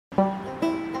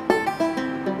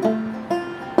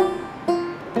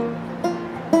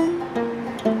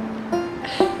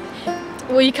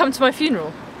you come to my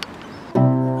funeral?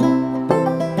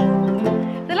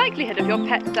 The likelihood of your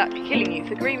pet duck killing you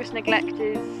for grievous neglect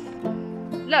is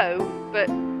low, but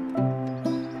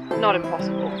not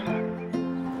impossible.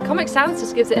 Comic Sans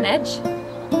just gives it an edge,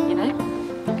 you know?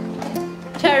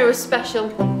 Cherry was special.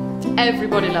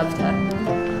 Everybody loved her.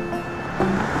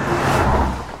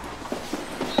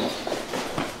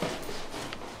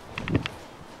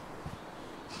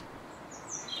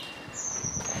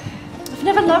 I've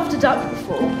never loved a duck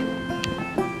before.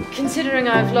 Considering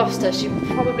I've lost her, she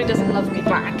probably doesn't love me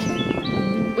back.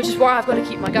 Which is why I've got to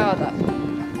keep my guard up.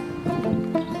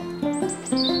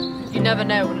 You never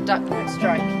know when a duck might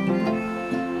strike.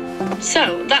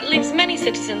 So, that leaves many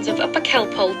citizens of Upper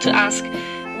Kelpole to ask,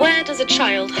 where does a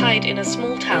child hide in a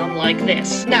small town like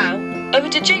this? Now, over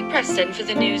to Jake Preston for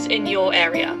the news in your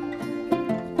area.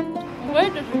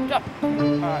 Where does a duck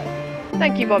hide?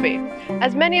 Thank you, Bobby.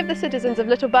 As many of the citizens of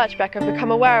Little Birchbeck have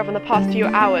become aware of in the past few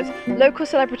hours, local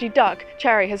celebrity duck,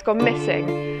 Cherry, has gone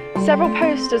missing. Several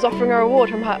posters offering a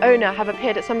reward from her owner have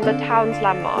appeared at some of the town's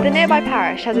landmarks. The nearby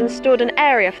parish has installed an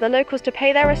area for the locals to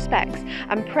pay their respects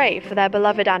and pray for their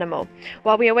beloved animal,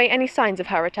 while we await any signs of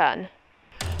her return.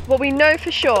 What we know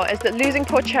for sure is that losing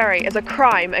poor Cherry is a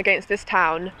crime against this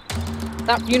town.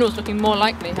 That funeral's looking more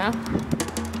likely, huh?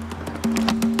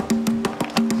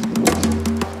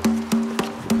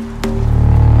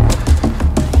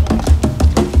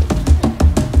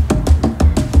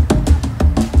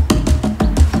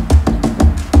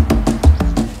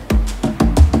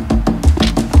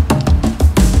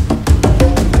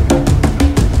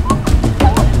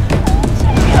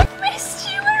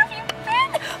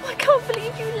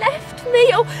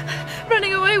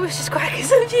 Running away was just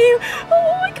crackers of you.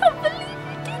 Oh, I can't believe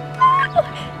you did that.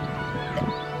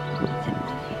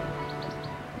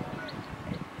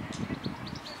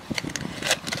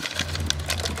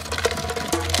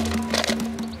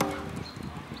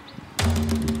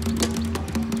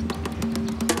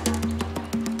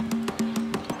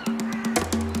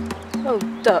 Oh,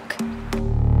 duck.